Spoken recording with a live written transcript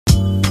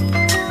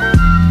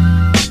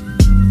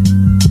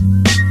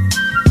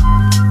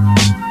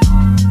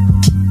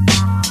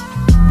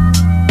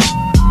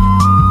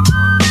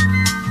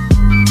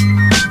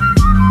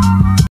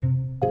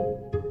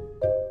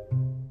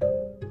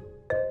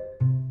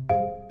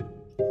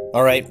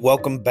All right,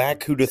 welcome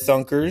back, Huda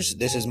Thunkers.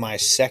 This is my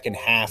second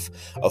half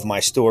of my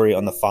story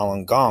on the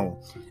Falun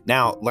Gong.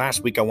 Now,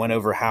 last week I went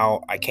over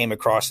how I came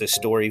across this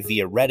story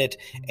via Reddit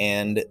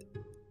and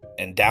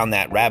down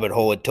that rabbit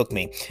hole it took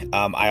me.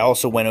 I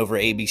also went over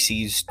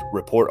ABC's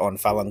report on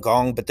Falun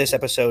Gong, but this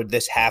episode,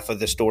 this half of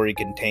the story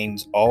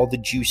contains all the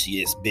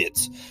juiciest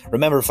bits.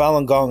 Remember,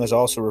 Falun Gong is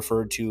also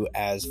referred to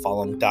as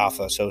Falun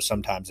Dafa, so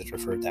sometimes it's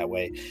referred that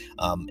way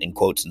in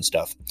quotes and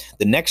stuff.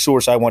 The next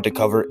source I want to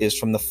cover is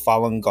from the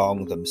Falun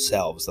Gong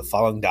themselves, the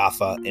Falun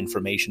Dafa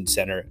Information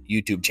Center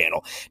YouTube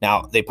channel.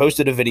 Now, they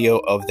posted a video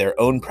of their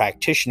own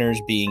practitioners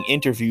being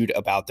interviewed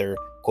about their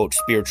quote,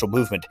 spiritual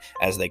movement,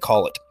 as they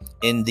call it.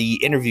 In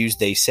the interviews,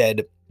 they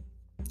said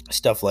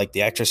stuff like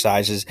the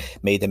exercises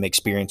made them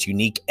experience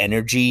unique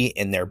energy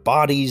in their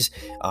bodies.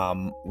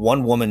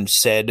 One woman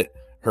said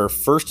her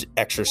first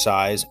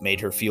exercise made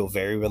her feel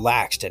very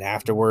relaxed, and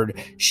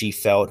afterward, she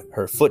felt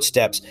her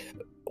footsteps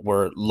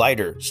were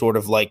lighter, sort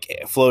of like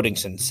a floating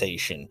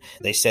sensation.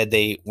 They said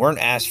they weren't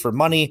asked for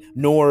money,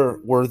 nor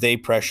were they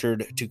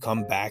pressured to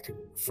come back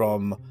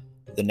from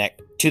the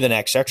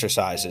next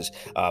exercises.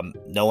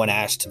 No one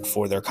asked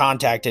for their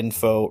contact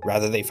info.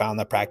 Rather, they found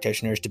the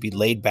practitioners to be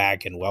laid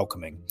back and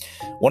welcoming.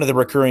 One of the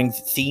recurring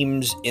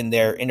themes in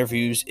their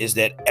interviews is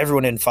that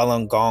everyone in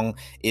Falun Gong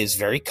is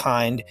very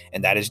kind,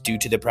 and that is due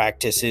to the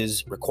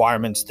practice's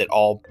requirements that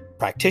all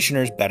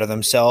practitioners better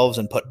themselves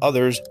and put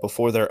others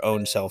before their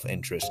own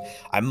self-interest.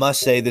 I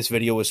must say this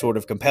video was sort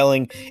of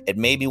compelling. It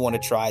made me want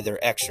to try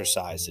their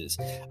exercises,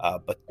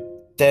 but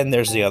then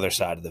there's the other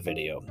side of the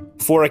video.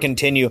 Before I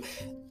continue,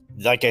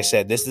 like I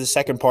said, this is the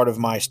second part of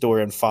my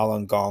story on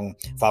Falun Gong.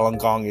 Falun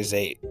Gong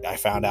I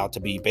found out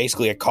to be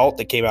basically a cult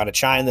that came out of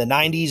China in the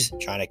 90s.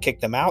 China kicked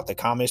them out. The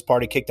Communist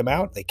Party kicked them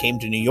out. They came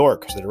to New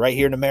York. So they're right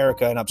here in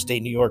America and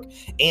upstate New York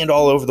and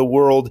all over the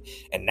world.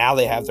 And now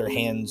they have their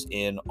hands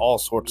in all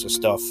sorts of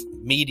stuff.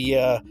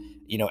 Media,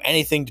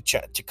 anything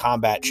to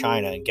combat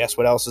China. And guess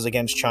what else is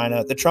against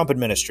China? The Trump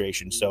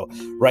administration. So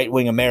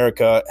right-wing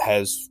America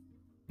has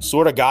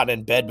sort of gotten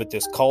in bed with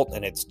this cult,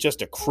 and it's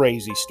just a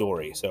crazy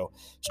story. So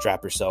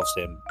strap yourselves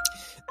in.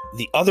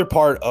 The other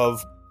part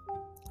of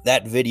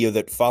that video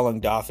that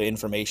Falun Dafa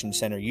Information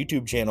Center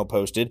YouTube channel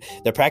posted,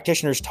 the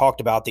practitioners talked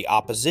about the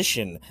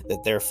opposition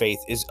that their faith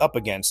is up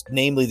against,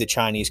 namely the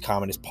Chinese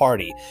Communist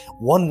Party.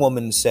 One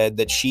woman said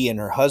that she and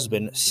her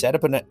husband set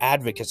up an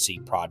advocacy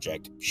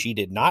project. She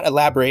did not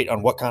elaborate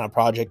on what kind of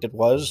project it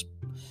was,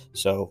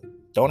 so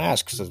don't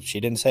ask, because she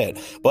didn't say it.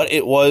 But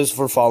it was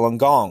for Falun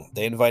Gong.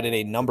 They invited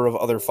a number of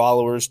other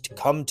followers to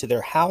come to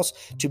their house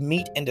to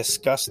meet and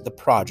discuss the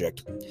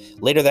project.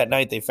 Later that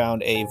night, they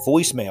found a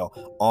voicemail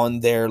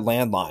on their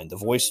landline.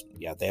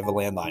 They have a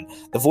landline.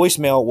 The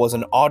voicemail was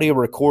an audio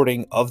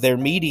recording of their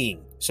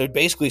meeting. So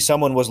basically,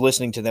 someone was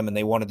listening to them, and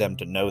they wanted them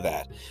to know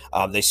that.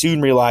 They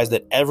soon realized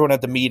that everyone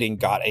at the meeting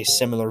got a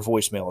similar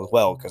voicemail as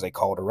well, because they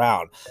called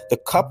around. The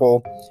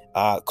couple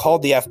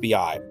called the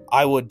FBI.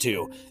 I would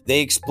too.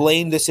 They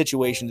explained the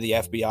situation to the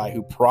FBI,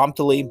 who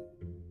promptly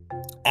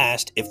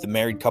asked if the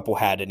married couple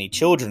had any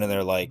children, and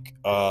they're like,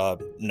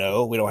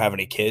 no, we don't have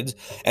any kids.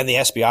 And the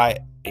FBI,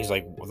 he's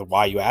like, why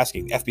are you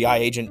asking? The FBI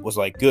agent was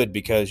like, good,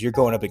 because you're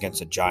going up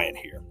against a giant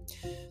here.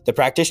 The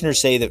practitioners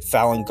say that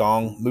Falun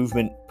Gong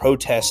movement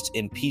protests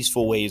in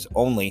peaceful ways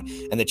only,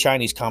 and the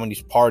Chinese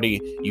Communist Party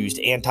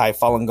used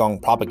anti-Falun Gong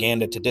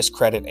propaganda to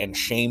discredit and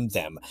shame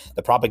them.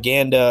 The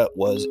propaganda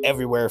was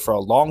everywhere for a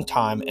long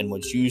time and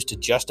was used to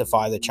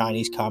justify the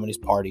Chinese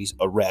Communist Party's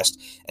arrest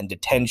and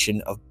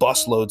detention of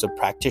busloads of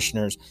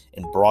practitioners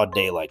in broad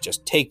daylight.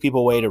 Just take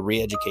people away to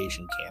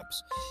re-education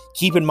camps.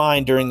 Keep in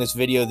mind, during this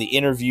video, the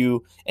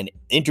interviewer and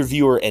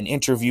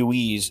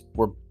interviewees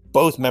were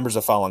both members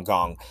of Falun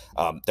Gong.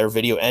 Their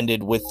video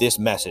ended with this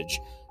message,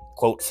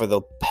 quote, "For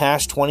the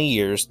past 20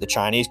 years, the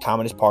Chinese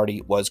Communist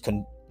Party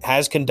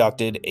has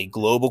conducted a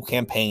global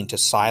campaign to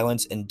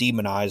silence and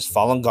demonize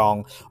Falun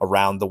Gong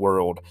around the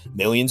world.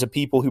 Millions of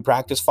people who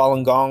practice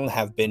Falun Gong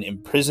have been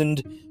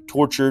imprisoned,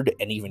 tortured,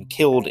 and even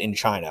killed in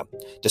China.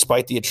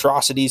 Despite the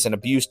atrocities and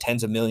abuse,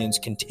 tens of millions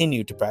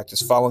continue to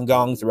practice Falun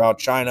Gong throughout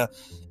China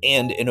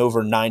and in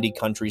over 90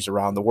 countries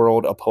around the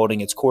world,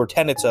 upholding its core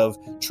tenets of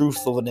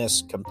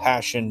truthfulness,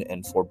 compassion,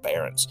 and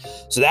forbearance."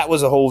 So that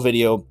was a whole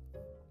video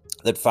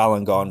that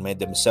Falun Gong made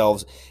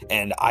themselves,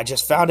 and I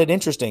just found it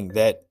interesting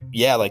that,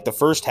 the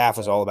first half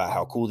is all about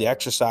how cool the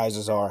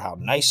exercises are, how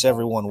nice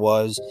everyone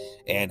was,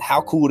 and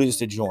how cool it is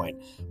to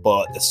join.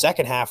 But the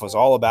second half was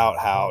all about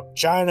how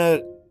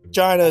China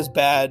is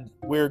bad,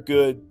 we're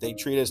good, they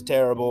treat us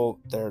terrible,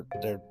 they're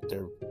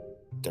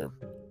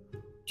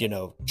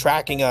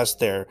tracking us,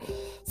 they're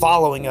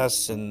following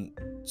us, and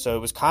so it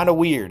was kind of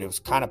weird. It was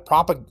kind of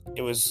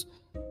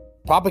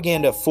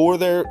propaganda for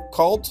their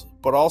cult,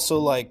 but also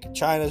like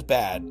China's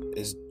bad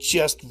is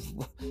just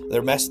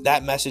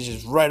that message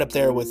is right up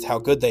there with how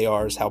good they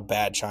are is how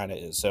bad China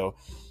is. So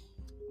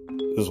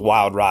it was a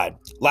wild ride.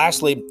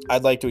 Lastly,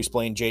 I'd like to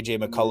explain J.J.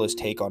 McCullough's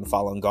take on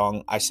Falun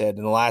Gong. I said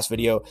in the last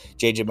video,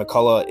 J.J.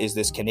 McCullough is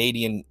this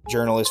Canadian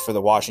journalist for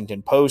the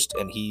Washington Post,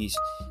 and he's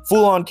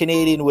full-on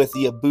Canadian with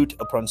the Aboot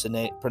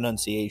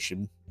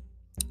pronunciation.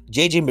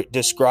 JJ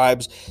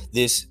describes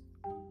this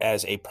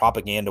as a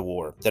propaganda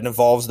war that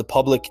involves the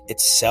public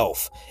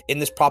itself. In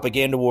this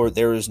propaganda war,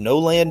 there is no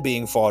land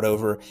being fought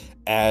over.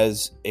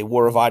 As a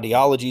war of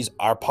ideologies,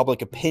 our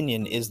public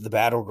opinion is the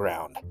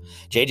battleground.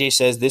 JJ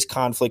says this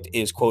conflict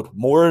is, quote,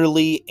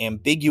 morally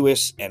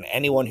ambiguous, and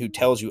anyone who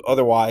tells you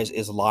otherwise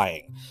is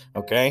lying.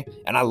 Okay?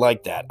 And I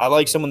like that. I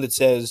like someone that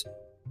says,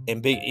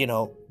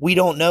 we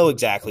don't know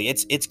exactly.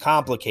 It's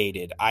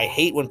complicated. I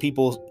hate when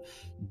people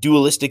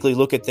dualistically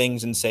look at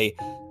things and say,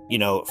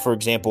 for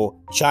example,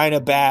 China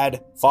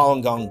bad,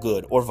 Falun Gong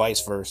good, or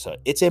vice versa.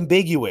 It's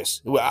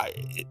ambiguous.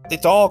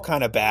 It's all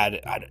kind of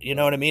bad. You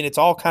know what I mean? It's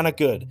all kind of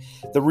good.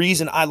 The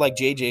reason I like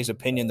JJ's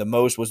opinion the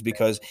most was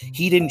because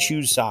he didn't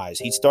choose sides.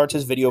 He starts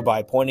his video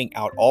by pointing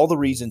out all the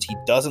reasons he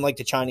doesn't like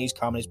the Chinese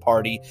Communist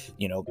Party,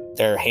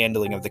 their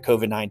handling of the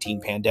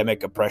COVID-19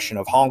 pandemic, oppression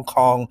of Hong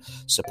Kong,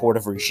 support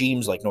of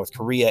regimes like North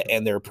Korea,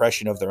 and their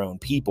oppression of their own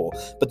people.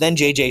 But then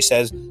JJ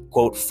says,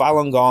 quote,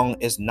 Falun Gong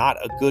is not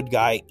a good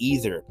guy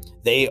either.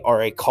 They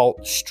are a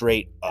cult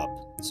straight up.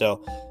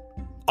 So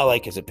I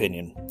like his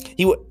opinion.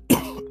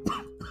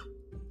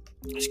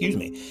 Excuse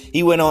me.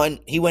 He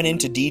went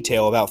into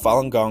detail about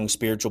Falun Gong's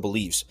spiritual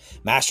beliefs.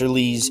 Master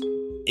Li's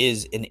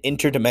is an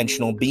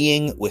interdimensional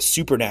being with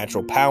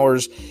supernatural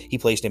powers. He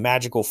placed a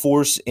magical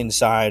force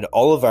inside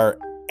all of our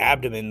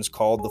abdomens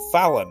called the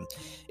Falun.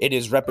 It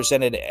is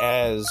represented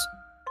as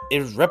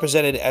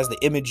the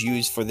image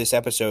used for this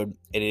episode.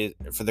 It is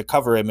for the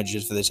cover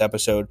images for this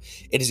episode.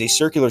 It is a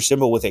circular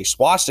symbol with a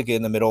swastika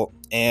in the middle,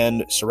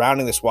 and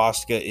surrounding the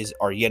swastika is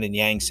our yin and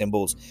yang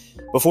symbols.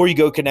 Before you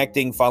go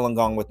connecting Falun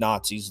Gong with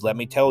Nazis, let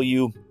me tell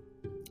you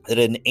that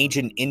in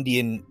ancient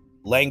Indian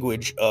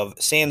language of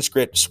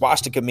Sanskrit,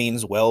 swastika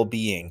means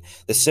well-being.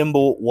 The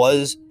symbol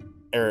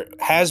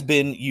has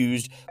been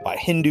used by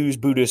Hindus,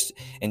 Buddhists,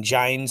 and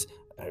Jains.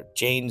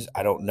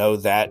 I don't know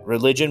that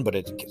religion, but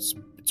it's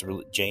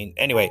Jain.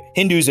 Anyway,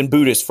 Hindus and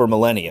Buddhists for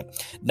millennia.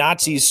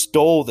 Nazis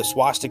stole the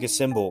swastika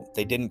symbol.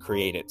 They didn't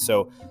create it.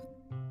 So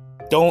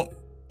don't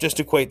just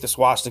equate the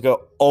swastika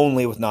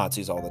only with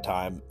Nazis all the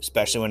time,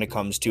 especially when it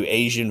comes to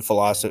Asian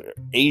philosophy.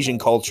 Asian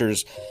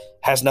cultures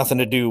has nothing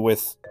to do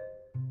with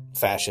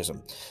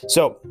fascism.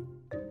 So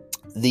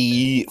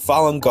the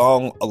Falun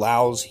Gong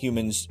allows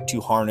humans to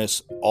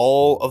harness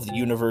all of the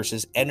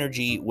universe's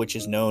energy, which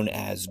is known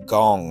as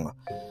Gong.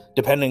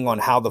 Depending on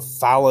how the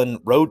Falun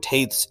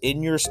rotates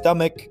in your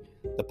stomach,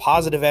 the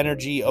positive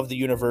energy of the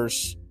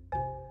universe,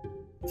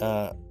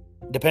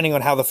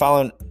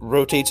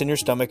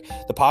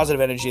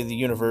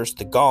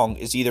 the Gong,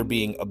 is either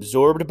being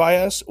absorbed by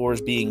us or is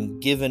being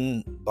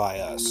given by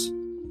us.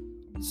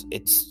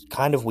 It's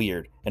kind of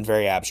weird and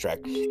very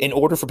abstract. In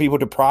order for people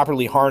to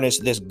properly harness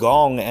this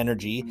Gong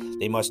energy,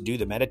 they must do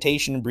the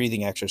meditation and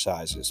breathing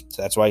exercises.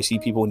 So that's why I see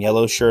people in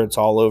yellow shirts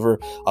all over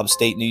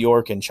upstate New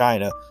York and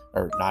China,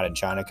 or not in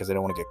China because they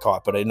don't want to get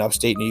caught, but in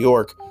upstate New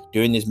York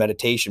doing these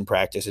meditation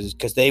practices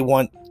because they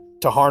want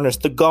to harness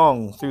the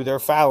Gong through their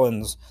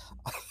Faluns.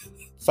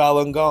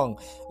 Falun Gong.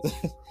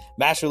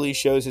 Master Li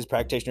shows his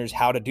practitioners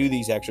how to do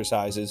these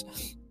exercises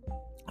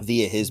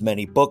via his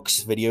many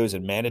books, videos,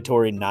 and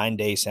mandatory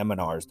 9-day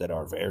seminars that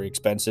are very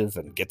expensive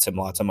and gets him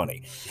lots of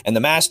money. And the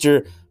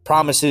master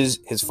promises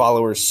his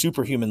followers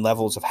superhuman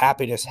levels of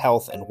happiness,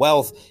 health, and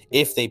wealth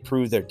if they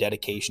prove their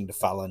dedication to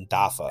Falun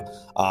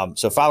Dafa.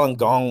 So Falun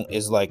Gong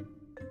is like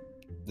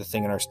the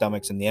thing in our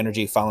stomachs, and the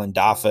energy. Falun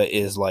Dafa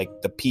is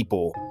like the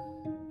people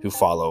who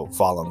follow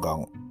Falun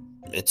Gong.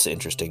 It's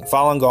interesting.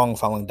 Falun Gong,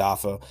 Falun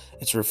Dafa,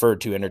 it's referred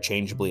to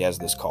interchangeably as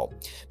this cult.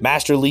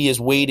 Master Li is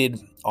weighted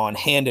on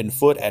hand and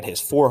foot at his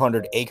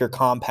 400-acre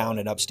compound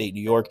in upstate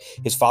New York.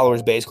 His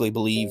followers basically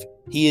believe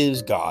he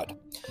is God.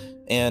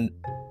 And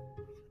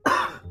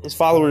his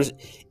followers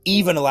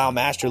even allow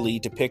Master Li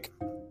to pick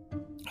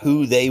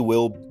who they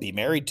will be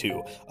married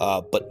to,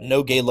 but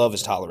no gay love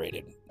is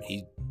tolerated.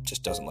 He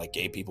just doesn't like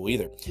gay people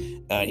either.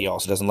 He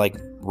also doesn't like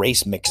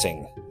race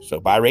mixing. So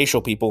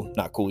biracial people,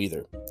 not cool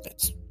either.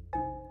 It's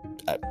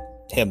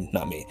him,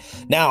 not me.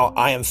 Now,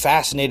 I am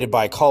fascinated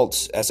by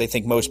cults, as I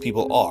think most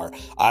people are.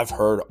 I've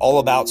heard all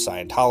about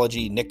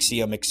Scientology,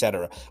 NXIVM,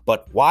 etc.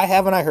 But why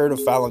haven't I heard of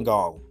Falun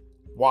Gong?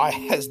 Why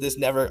has this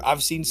never...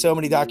 I've seen so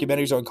many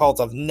documentaries on cults.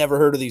 I've never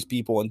heard of these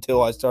people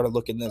until I started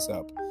looking this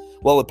up.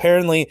 Well,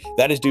 apparently,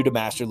 that is due to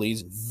Master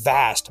Li's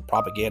vast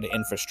propaganda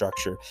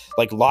infrastructure.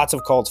 Like lots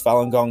of cults,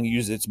 Falun Gong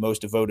uses its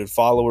most devoted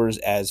followers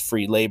as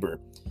free labor.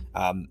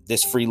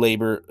 This free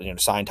labor,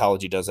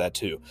 Scientology does that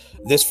too.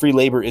 This free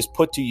labor is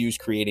put to use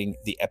creating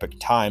the Epoch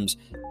Times,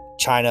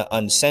 China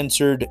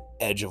Uncensored,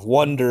 Edge of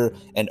Wonder,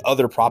 and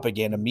other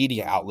propaganda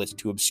media outlets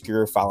to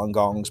obscure Falun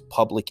Gong's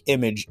public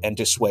image and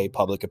to sway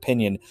public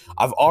opinion.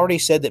 I've already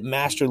said that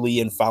Master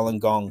Li and Falun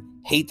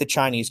Gong hate the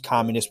Chinese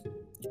Communist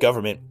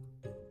government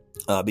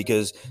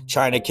because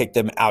China kicked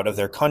them out of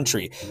their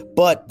country.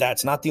 But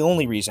that's not the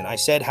only reason. I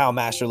said how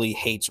Master Li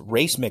hates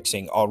race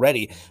mixing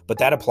already, but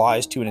that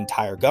applies to an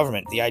entire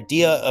government. The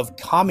idea of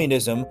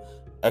communism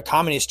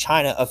Communist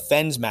China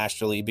offends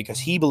Masterly because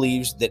he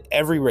believes that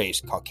every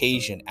race,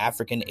 Caucasian,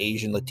 African,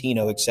 Asian,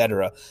 Latino,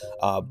 etc.,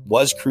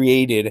 was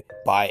created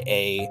by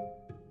a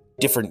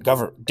different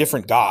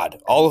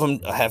god. All of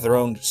them have their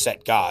own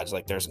set gods.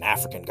 Like there's an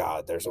African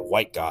god, there's a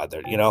white god,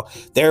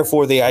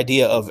 Therefore, the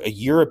idea of a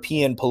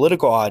European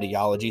political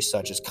ideology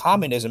such as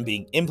communism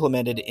being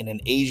implemented in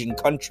an Asian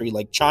country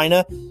like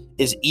China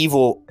is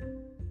evil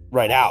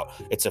right out.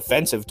 It's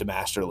offensive to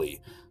Masterly.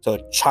 So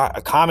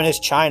a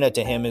communist China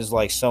to him is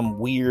like some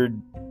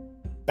weird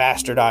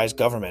bastardized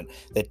government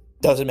that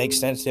doesn't make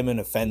sense to him and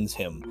offends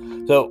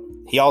him. So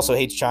he also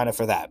hates China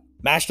for that.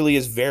 Masterly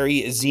is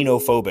very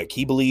xenophobic.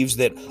 He believes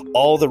that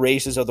all the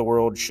races of the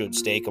world should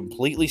stay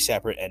completely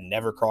separate and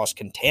never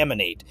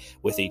cross-contaminate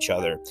with each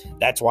other.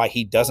 That's why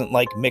he doesn't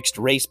like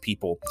mixed-race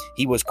people.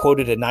 He was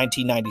quoted in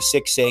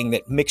 1996 saying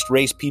that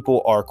mixed-race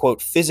people are,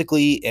 quote,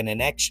 physically and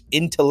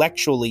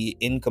intellectually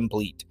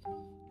incomplete.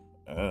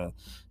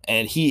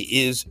 And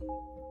he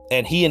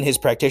and his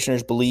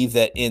practitioners believe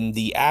that in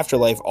the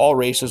afterlife, all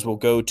races will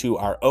go to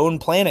our own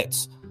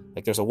planets.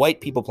 Like there's a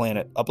white people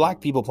planet, a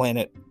black people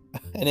planet,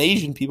 an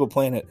Asian people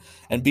planet,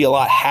 and be a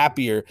lot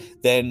happier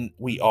than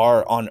we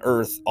are on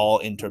Earth, all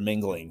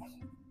intermingling.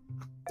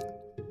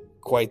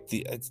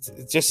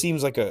 It just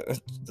seems like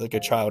a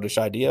childish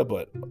idea,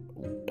 but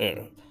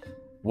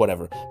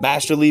whatever.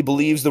 Masterly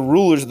believes the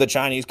rulers of the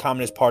Chinese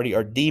Communist Party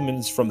are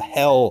demons from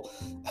hell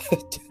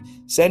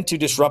sent to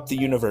disrupt the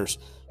universe.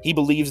 He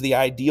believes the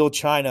ideal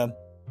China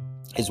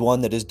is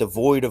one that is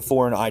devoid of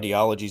foreign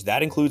ideologies.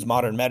 That includes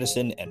modern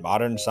medicine and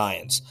modern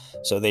science.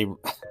 So they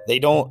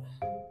don't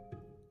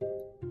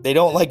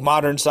like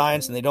modern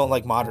science and they don't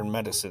like modern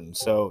medicine.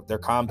 So their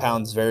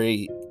compound's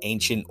very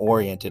ancient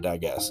oriented, I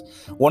guess.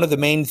 One of the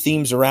main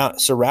themes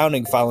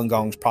surrounding Falun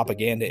Gong's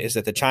propaganda is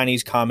that the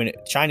Chinese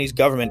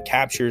government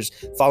captures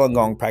Falun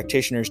Gong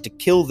practitioners to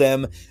kill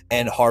them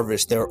and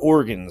harvest their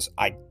organs.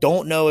 I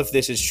don't know if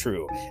this is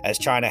true, as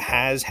China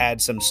has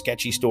had some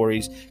sketchy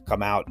stories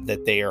come out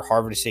that they are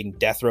harvesting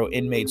death row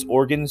inmates'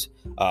 organs.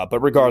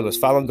 But regardless,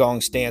 Falun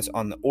Gong's stance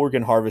on the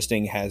organ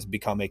harvesting has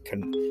become a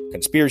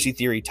conspiracy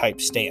theory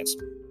type stance.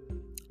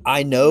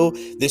 I know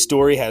this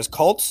story has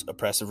cults,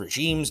 oppressive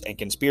regimes, and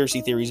conspiracy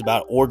theories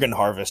about organ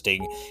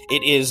harvesting.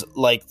 It is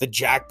like the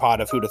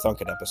jackpot of Who'da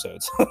Thunkin'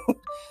 episodes.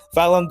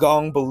 Falun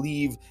Gong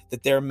believe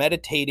that their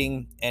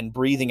meditating and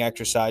breathing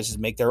exercises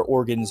make their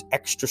organs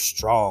extra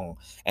strong,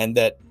 and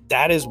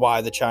that is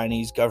why the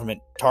Chinese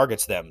government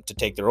targets them to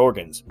take their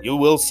organs. You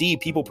will see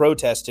people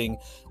protesting.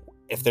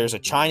 If there's a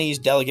Chinese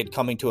delegate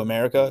coming to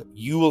America,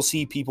 you will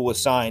see people with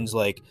signs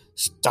like,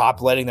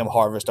 "Stop letting them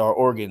harvest our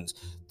organs."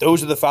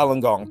 Those are the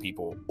Falun Gong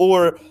people,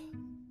 or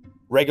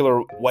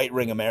regular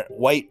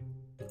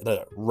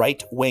the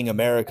right-wing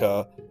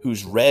America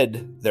who's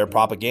read their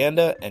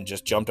propaganda and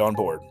just jumped on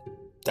board.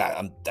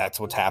 That's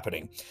what's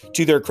happening.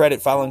 To their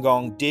credit, Falun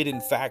Gong did in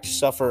fact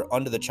suffer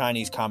under the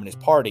Chinese Communist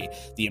Party.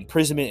 The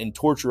imprisonment and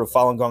torture of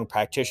Falun Gong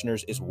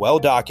practitioners is well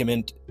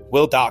documented.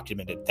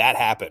 That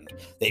happened.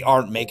 They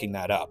aren't making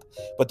that up.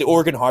 But the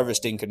organ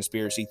harvesting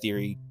conspiracy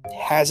theory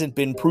hasn't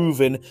been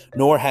proven,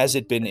 nor has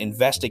it been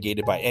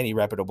investigated by any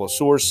reputable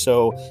source,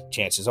 so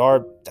chances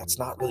are that's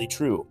not really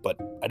true, but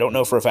I don't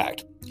know for a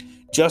fact.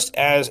 Just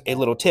as a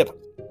little tip,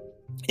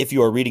 if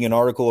you are reading an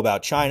article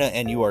about China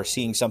and you are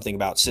seeing something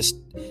about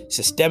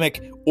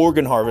systemic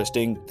organ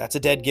harvesting, that's a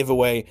dead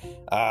giveaway.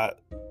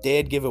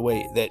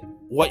 That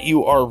what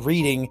you are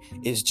reading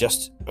is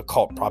just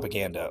occult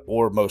propaganda,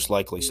 or most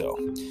likely so.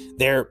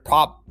 Their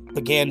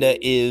propaganda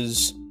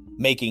is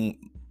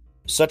making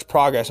such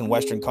progress in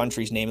Western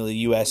countries, namely the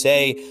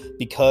USA,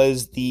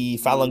 because the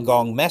Falun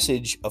Gong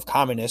message of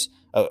Falun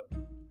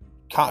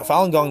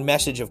Gong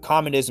message of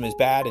communism is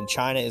bad and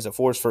China is a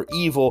force for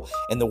evil,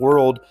 and the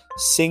world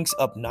syncs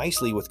up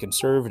nicely with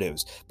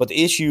conservatives. But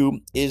the issue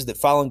is that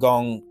Falun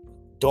Gong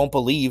don't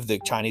believe the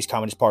Chinese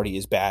Communist Party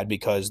is bad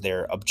because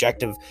they're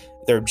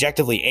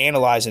objectively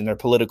analyzing their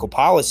political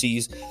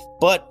policies,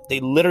 but they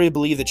literally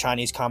believe the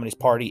Chinese Communist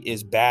Party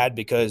is bad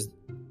because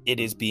it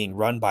is being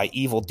run by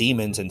evil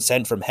demons and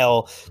sent from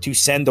hell to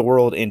send the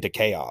world into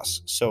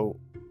chaos. So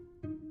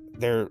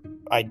their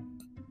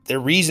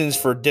reasons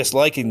for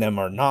disliking them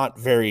are not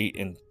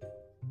very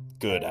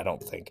good, I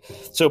don't think.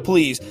 So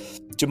please,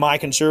 to my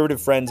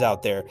conservative friends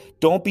out there,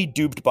 don't be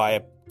duped by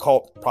a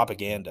cult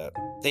propaganda.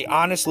 They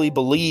honestly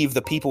believe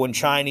the people in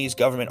Chinese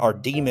government are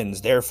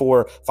demons.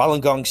 Therefore,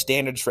 Falun Gong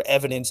standards for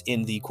evidence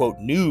in the, quote,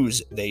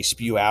 news they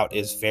spew out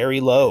is very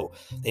low.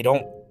 They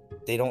don't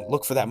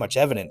look for that much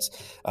evidence.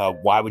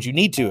 Why would you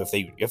need to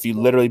if you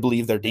literally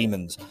believe they're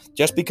demons?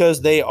 Just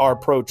because they are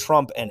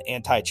pro-Trump and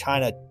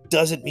anti-China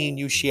doesn't mean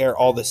you share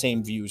all the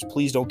same views.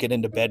 Please don't get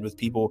into bed with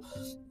people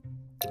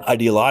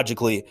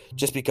ideologically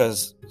just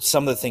because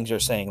some of the things they're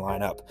saying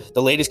line up.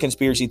 The latest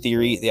conspiracy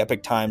theory the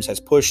Epoch Times has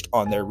pushed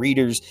on their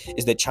readers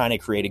is that China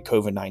created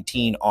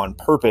COVID-19 on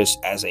purpose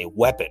as a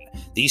weapon.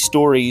 These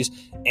stories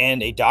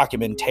and a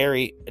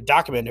documentary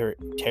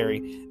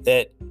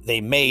that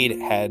they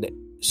made had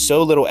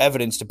so little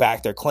evidence to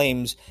back their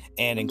claims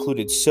and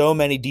included so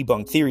many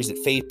debunked theories that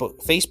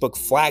Facebook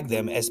flagged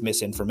them as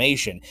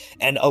misinformation.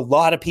 And a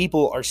lot of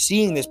people are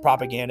seeing this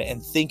propaganda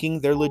and thinking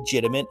they're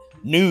legitimate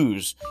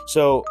news.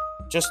 So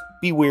just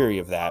be wary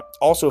of that.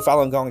 Also,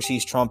 Falun Gong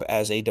sees Trump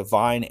as a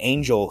divine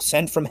angel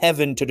sent from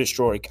heaven to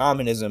destroy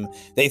communism.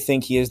 They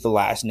think he is the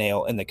last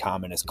nail in the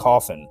communist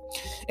coffin.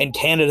 In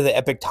Canada, the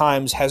Epoch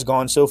Times has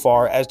gone so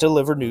far as to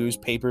deliver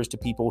newspapers to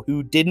people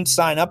who didn't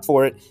sign up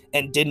for it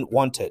and didn't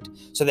want it.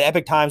 So the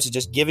Epoch Times is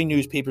just giving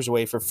newspapers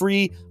away for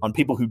free on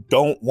people who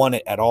don't want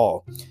it at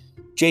all.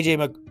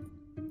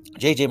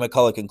 J.J.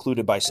 McCulloch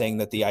concluded by saying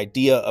that the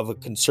idea of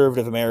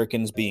conservative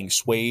Americans being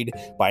swayed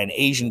by an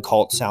Asian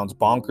cult sounds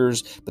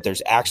bonkers, but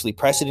there's actually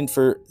precedent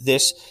for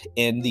this.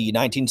 In the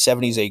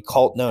 1970s, a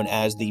cult known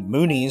as the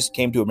Moonies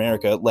came to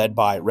America, led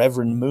by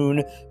Reverend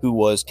Moon, who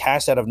was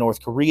cast out of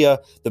North Korea.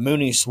 The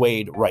Moonies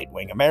swayed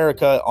right-wing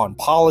America on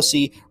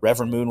policy.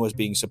 Reverend Moon was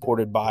being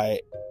supported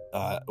by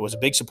was a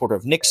big supporter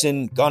of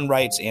Nixon, gun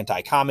rights,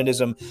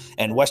 anti-communism,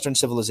 and Western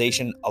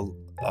civilization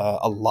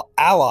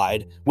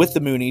allied with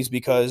the Moonies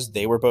because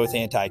they were both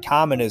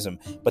anti-communism.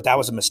 But that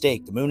was a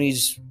mistake. The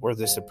Moonies were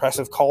this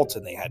oppressive cult,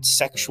 and they had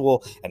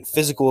sexual and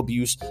physical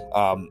abuse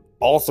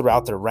all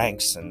throughout their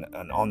ranks and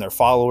on their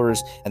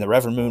followers, and the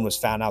Reverend Moon was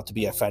found out to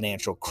be a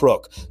financial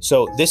crook.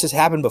 So this has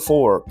happened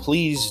before.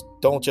 Please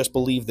don't just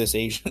believe this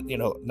Asian,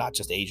 not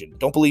just Asian.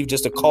 Don't believe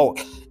just a cult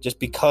just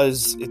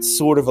because it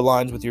sort of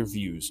aligns with your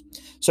views.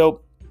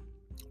 So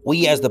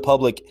we as the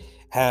public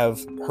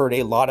have heard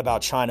a lot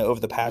about China over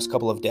the past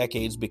couple of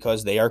decades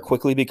because they are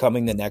quickly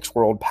becoming the next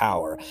world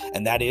power,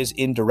 and that is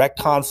in direct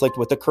conflict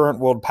with the current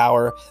world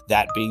power,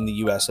 that being the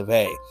US of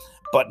A.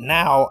 But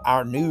now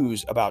our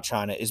news about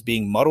China is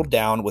being muddled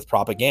down with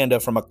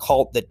propaganda from a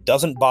cult that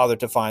doesn't bother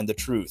to find the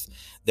truth.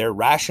 Their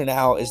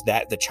rationale is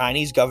that the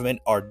Chinese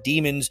government are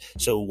demons,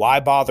 so why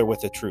bother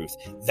with the truth?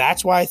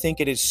 That's why I think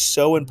it is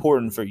so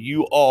important for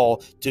you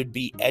all to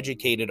be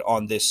educated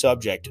on this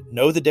subject.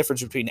 Know the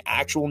difference between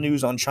actual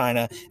news on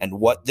China and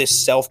what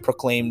this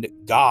self-proclaimed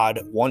God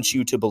wants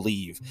you to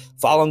believe.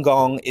 Falun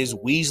Gong is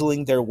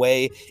weaseling their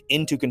way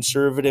into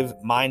conservative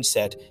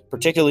mindset,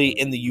 particularly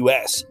in the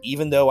US.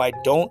 Even though I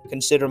don't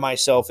consider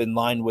myself in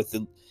line with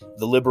the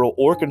liberal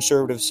or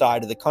conservative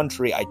side of the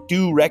country, I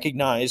do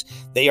recognize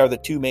they are the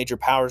two major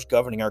powers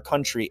governing our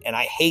country, and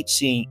I hate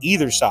seeing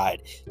either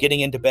side getting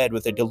into bed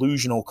with a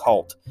delusional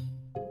cult.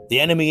 The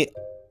enemy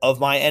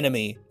of my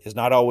enemy is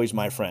not always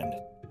my friend.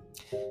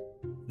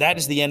 That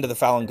is the end of the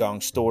Falun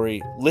Gong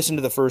story. Listen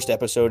to the first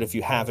episode if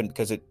you haven't,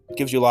 because it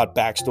gives you a lot of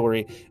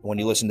backstory when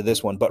you listen to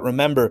this one. But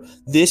remember,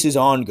 this is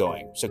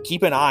ongoing, so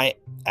keep an eye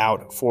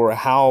out for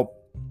how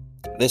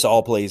this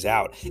all plays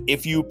out.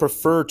 If you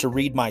prefer to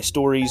read my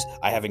stories,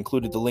 I have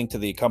included the link to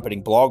the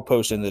accompanying blog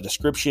post in the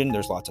description.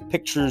 There's lots of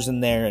pictures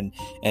in there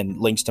and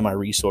links to my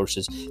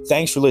resources.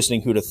 Thanks for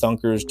listening, Who to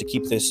Thunkers. To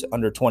keep this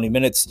under 20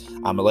 minutes,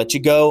 I'm going to let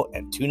you go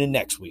and tune in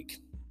next week.